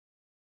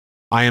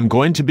I am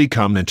going to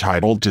become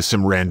entitled to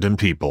some random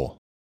people.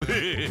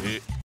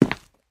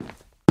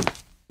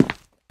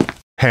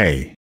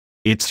 Hey,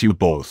 it's you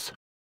both.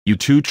 You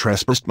two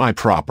trespassed my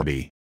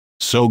property.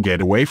 So get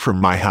away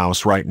from my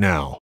house right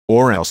now,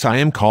 or else I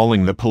am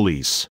calling the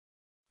police.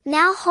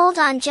 Now hold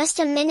on just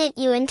a minute,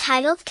 you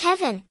entitled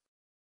Kevin.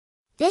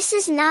 This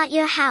is not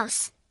your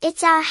house,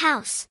 it's our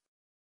house.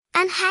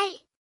 And hey!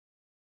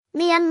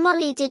 Me and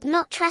Molly did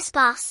not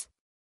trespass.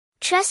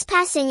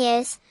 Trespassing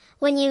is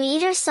when you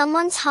enter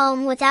someone's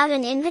home without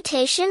an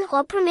invitation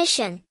or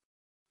permission.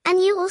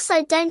 And you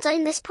also don't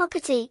own this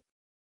property.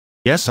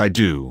 Yes, I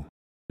do.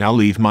 Now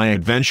leave my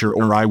adventure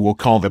or I will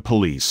call the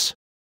police.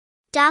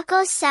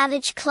 Dokko's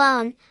savage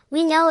clone,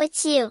 we know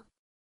it's you.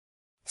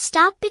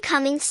 Stop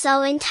becoming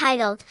so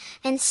entitled,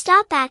 and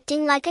stop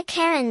acting like a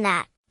Karen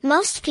that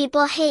most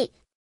people hate.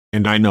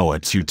 And I know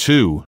it's you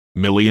too,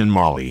 Millie and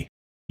Molly.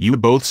 You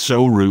both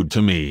so rude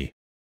to me.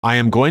 I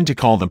am going to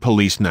call the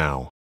police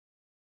now.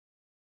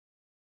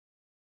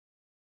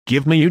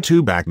 Give me you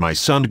two back my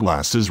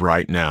sunglasses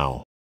right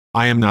now.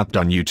 I am not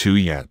done you two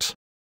yet.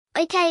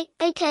 Okay,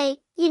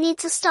 you need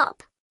to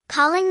stop.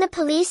 Calling the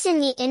police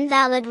in the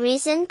invalid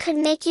reason could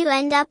make you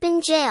end up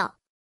in jail.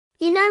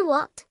 You know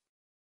what?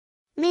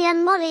 Me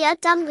and Molly are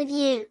done with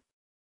you.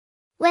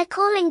 We're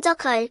calling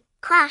Dokko,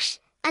 Krash,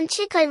 and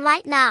Chiko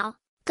right now.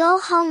 Go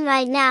home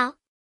right now.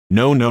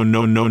 No.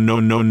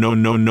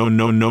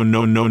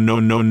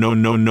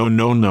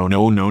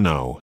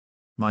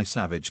 My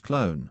savage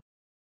clone.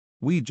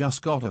 We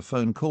just got a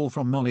phone call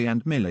from Molly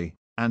and Millie,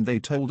 and they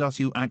told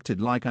us you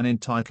acted like an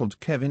entitled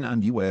Kevin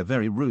and you were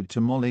very rude to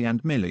Molly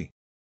and Millie.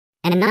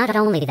 And not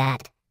only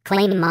that,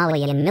 claiming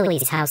Molly and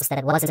Millie's house that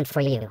it wasn't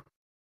for you.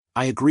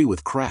 I agree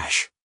with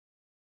Krash.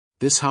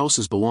 This house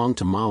has belonged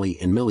to Molly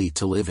and Millie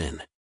to live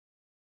in.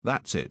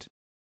 That's it.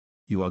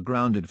 You are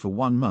grounded for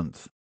 1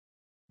 month.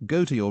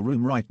 Go to your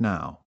room right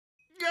now.